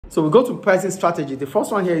So we go to pricing strategy. The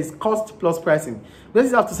first one here is cost plus pricing.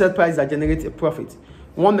 Businesses have to set prices that generate a profit.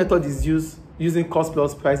 One method is using cost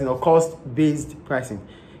plus pricing or cost-based pricing.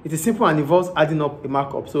 It is simple and involves adding up a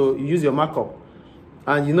markup. So you use your markup,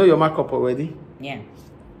 and you know your markup already. Yeah.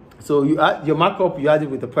 So you add your markup, you add it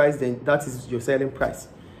with the price, then that is your selling price.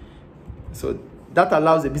 So that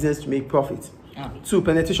allows the business to make profit. Okay. 2,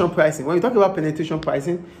 penetration pricing. When you talk about penetration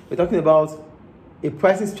pricing, we're talking about a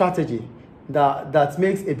pricing strategy that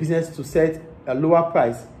makes a business to set a lower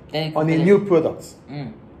price on a new product.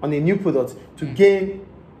 On a new product to gain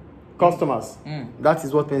customers. That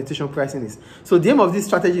is what penetration pricing is. So the aim of this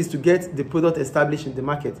strategy is to get the product established in the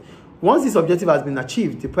market. Once this objective has been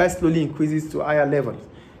achieved, the price slowly increases to higher levels.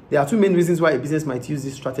 There are 2 main reasons why a business might use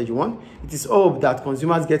this strategy. 1, it is hope that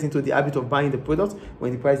consumers get into the habit of buying the product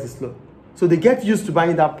when the price is low. So they get used to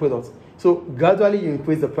buying that product. So gradually you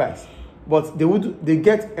increase the price. But they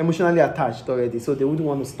get emotionally attached already, so they wouldn't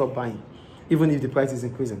want to stop buying, even if the price is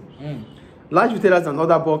increasing. Large retailers and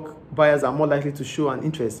other bulk buyers are more likely to show an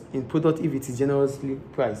interest in product if it is generously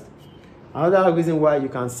priced. Another reason why you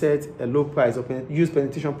can set a low price or use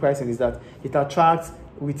penetration pricing is that it attracts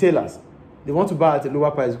retailers. They want to buy at a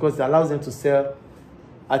lower price because it allows them to sell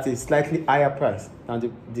at a slightly higher price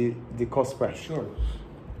than the cost price. Sure.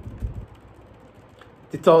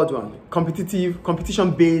 The third one,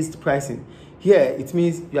 competition-based pricing. Here, it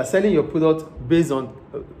means you are selling your product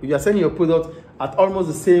at almost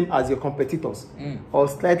the same as your competitors, or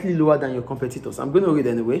slightly lower than your competitors. I'm going to read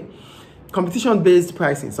anyway. Competition-based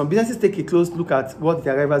pricing. Some businesses take a close look at what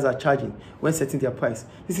their rivals are charging when setting their price.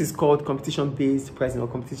 This is called competition-based pricing or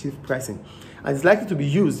competitive pricing, and it's likely to be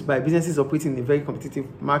used by businesses operating in very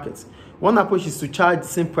competitive markets. One approach is to charge the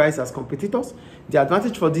same price as competitors. The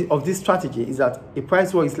advantage of this strategy is that a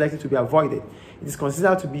price war is likely to be avoided. It is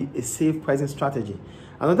considered to be a safe pricing strategy.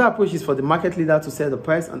 Another approach is for the market leader to set the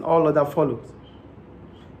price and all other follows.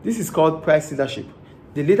 This is called price leadership.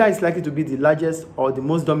 The leader is likely to be the largest or the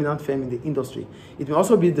most dominant firm in the industry. It may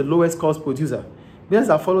also be the lowest cost producer. Businesses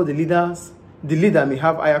that follow the leader may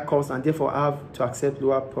have higher costs and therefore have to accept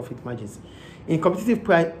lower profit margins. In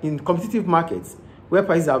competitive markets, where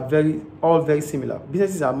prices are all very similar,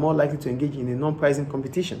 businesses are more likely to engage in a non-pricing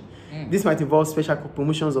competition. This might involve special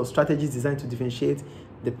promotions or strategies designed to differentiate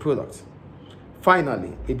the product.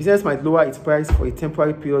 Finally, a business might lower its price for a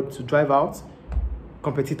temporary period to drive out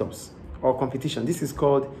competitors or competition. This is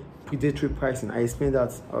called predatory pricing. I explained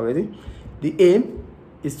that already. The aim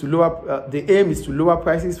is to lower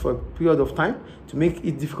prices for a period of time to make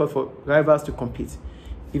it difficult for rivals to compete.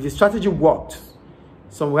 If the strategy worked,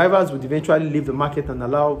 some rivals would eventually leave the market and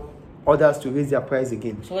allow others to raise their price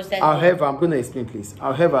again. So what's that? However, I'm going to explain, please.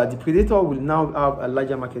 However, the predator will now have a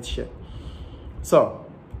larger market share. So,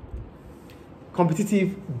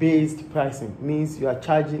 competitive-based pricing means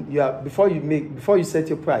before you set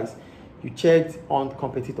your price, you checked on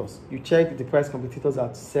competitors. You check the price competitors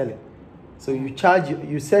are selling. So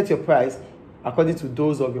you set your price according to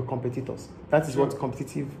those of your competitors. That is what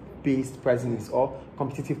competitive-based pricing is, or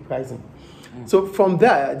competitive pricing. So from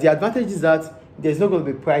there, the advantage is that there's not going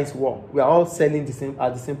to be price war. We are all selling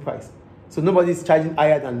at the same price. So nobody's charging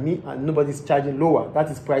higher than me and nobody's charging lower.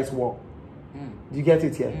 That is price war. Do you get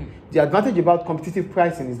it here? The advantage about competitive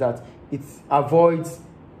pricing is that it avoids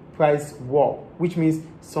price war, which means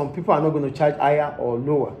some people are not going to charge higher or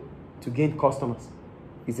lower to gain customers.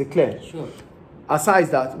 Is it clear? Sure.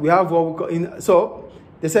 Aside that, we have what we call so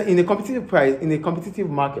they say in a competitive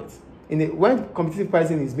market, when competitive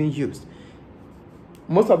pricing is being used,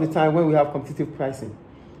 most of the time when we have competitive pricing,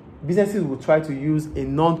 businesses will try to use a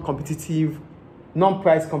non-competitive,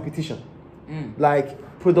 non-price competition, like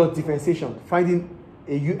product differentiation, finding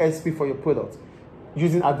a USP for your product,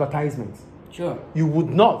 using advertisements. Sure. You would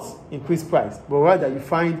not increase price, but rather you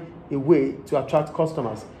find a way to attract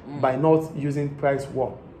customers by not using price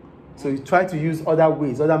war. So you try to use other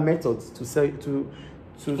ways, other methods to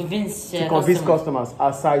convince customers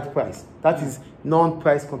outside price. That is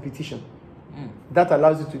non-price competition. That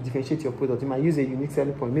allows you to differentiate your product. You might use a unique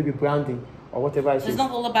selling point, maybe branding or whatever. So it's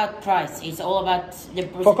not all about price. It's all about the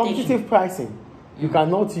presentation. For competitive pricing, you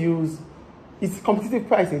cannot use. It's competitive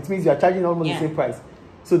pricing. It means you are charging almost the same price.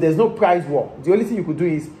 So there's no price war. The only thing you could do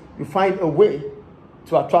is you find a way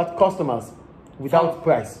to attract customers without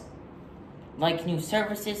price. Like new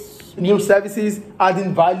services? New services,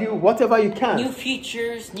 adding value, whatever you can. New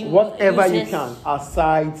features, whatever you can,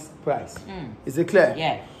 aside price. Is it clear?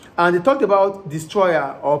 Yeah. And they talked about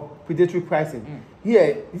destroyer or predatory pricing.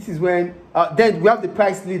 Here, this is when, then we have the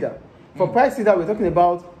price leader. For price leader, we're talking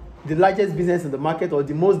about the largest business in the market or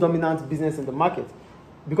the most dominant business in the market,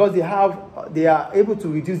 because they are able to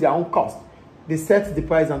reduce their own cost. they set the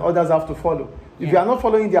price and others have to follow. If you are not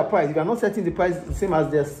following their price, if you are not setting the price the same as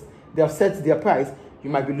they have set their price, you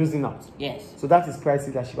might be losing out. Yes. So that is price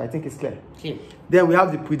leadership. I think it's clear. Clear. Then we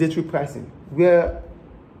have the predatory pricing, where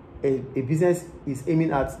a business is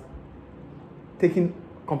aiming at taking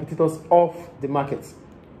competitors off the market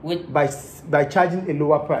by charging a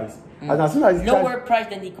lower price. And as soon as lower price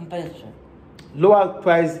than the competitor. Lower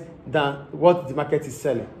price than what the market is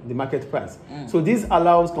selling, the market price. So this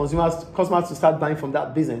allows customers to start buying from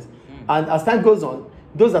that business. And as time goes on,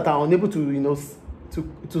 those that are unable to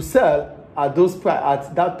to sell at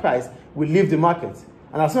that price will leave the market.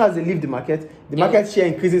 And as soon as they leave the market share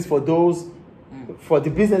increases for those for the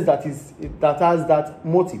business that has that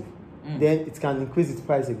motive. Then it can increase its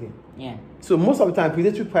price again. Yeah. So most of the time,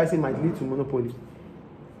 predatory pricing might lead to monopoly.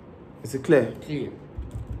 Is it clear? Clear.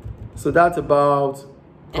 So that's about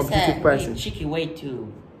competitive pricing. Cheeky way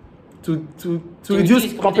to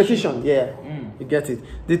reduce competition. Yeah, you get it.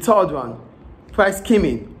 The third one, price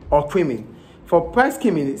skimming or creaming. For price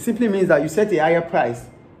skimming, it simply means that you set a higher price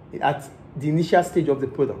at the initial stage of the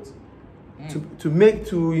product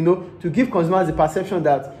to give consumers the perception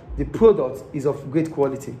that the product is of great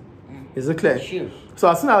quality. Is it clear? Sure. So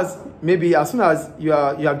as soon as you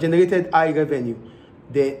have generated high revenue,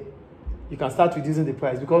 then you can start reducing the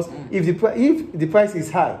price, because if the price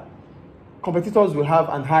is high, competitors will have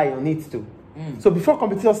an eye on it too. So before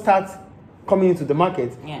competitors start coming into the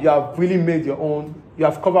market, you have really made your own. You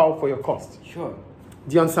have covered up for your cost. Sure.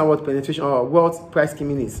 Do you understand what penetration or what price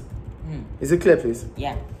skimming is? Is it clear, please?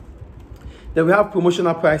 Yeah. Then we have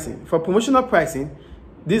promotional pricing. For promotional pricing,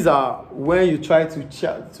 these are when you try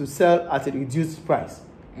to sell at a reduced price.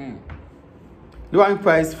 Lowering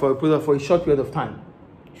price for a product for a short period of time.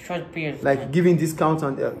 Short period. Like giving discounts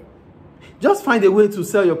and just find a way to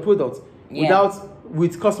sell your product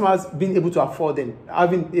with customers being able to afford them,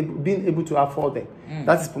 being able to afford them.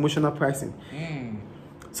 That is promotional pricing.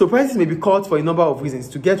 So prices may be cut for a number of reasons: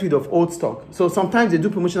 to get rid of old stock. So sometimes they do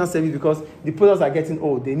promotional service because the products are getting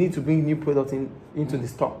old. They need to bring new products into the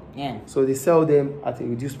stock. Yeah. So they sell them at a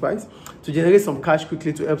reduced price to generate some cash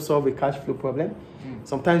quickly to help solve a cash flow problem.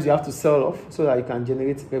 Sometimes you have to sell off so that you can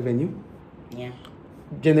generate revenue. Yeah.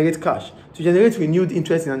 Generate cash to generate renewed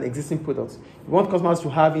interest in an existing product. You want customers to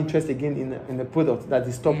have interest again in the product that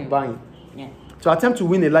they stopped buying. Yeah. To attempt to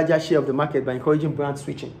win a larger share of the market by encouraging brand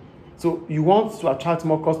switching. So you want to attract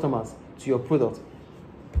more customers to your product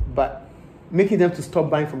by making them to stop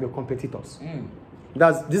buying from your competitors.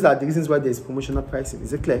 These are the reasons why there is promotional pricing.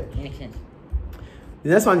 Is it clear? Makes sense. The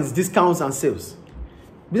next one is discounts and sales.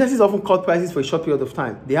 Businesses often cut prices for a short period of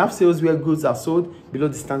time. They have sales where goods are sold below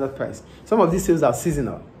the standard price. Some of these sales are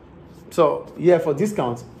seasonal. So for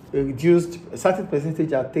discounts, a certain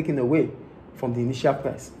percentage are taken away from the initial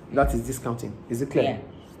price. That is discounting. Is it clear? Yeah.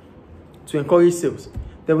 To encourage sales.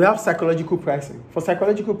 Then we have psychological pricing. For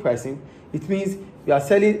psychological pricing, it means you are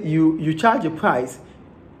selling, you charge a price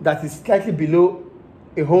that is slightly below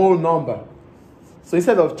a whole number. So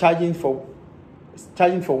instead of charging for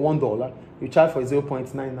 $1, you charge for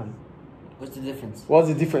 0.99. What's the difference? What's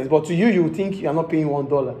the difference? But to you, you would think you are not paying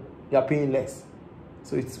 $1. You are paying less.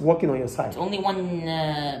 So it's working on your side. It's only £1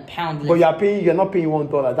 less. But you're not paying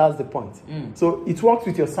 $1. That's the point. So it works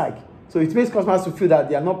with your psyche. So it makes customers to feel that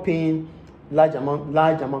they are not paying large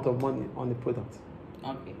amount of money on the product.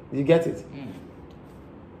 Okay. You get it?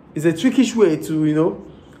 It's a trickish way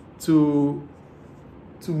to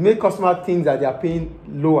make customers think that they are paying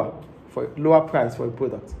lower price for a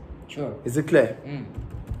product. Sure. Is it clear?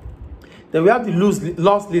 Then we have the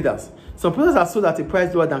loss leaders. Some products are sold at a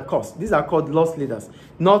price lower than cost. These are called loss leaders,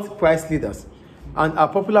 not price leaders, and are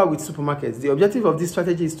popular with supermarkets. The objective of this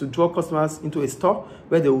strategy is to draw customers into a store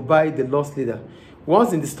where they will buy the loss leader.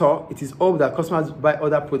 Once in the store, it is hoped that customers buy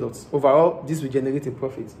other products. Overall, this will generate a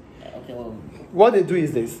profit. Okay, well. What they do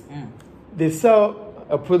is this. They sell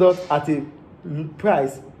a product at a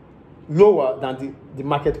price lower than the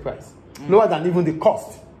market price, lower than even the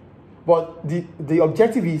cost. But the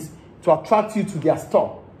objective is to attract you to their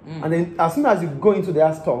store. And then as soon as you go into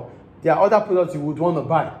their store, there are other products you would want to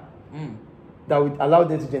buy that would allow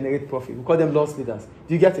them to generate profit. We call them loss leaders.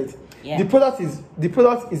 Do you get it? Yeah. The product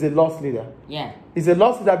is a loss leader. Yeah. It's a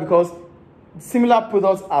loss leader because similar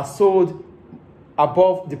products are sold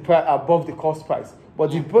above the cost price,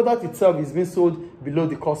 but the product itself is being sold below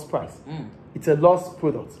the cost price. It's a lost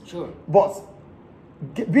product. Sure. But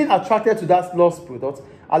being attracted to that lost product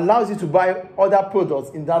allows you to buy other products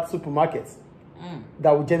in that supermarket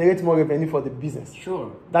that will generate more revenue for the business.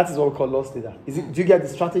 Sure. That is what we call loss leader. Do you get the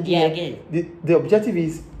strategy? Yeah, I get it. The objective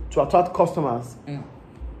is to attract customers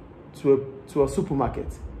to a supermarket.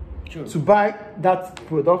 True. to buy that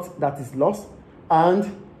product that is lost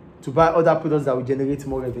and to buy other products that will generate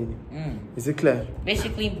more revenue. Is it clear?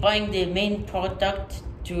 Basically, buying the main product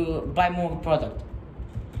to buy more product.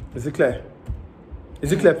 Is it clear?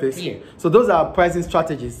 Is it clear, please? Clear. So those are pricing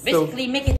strategies. Basically, make it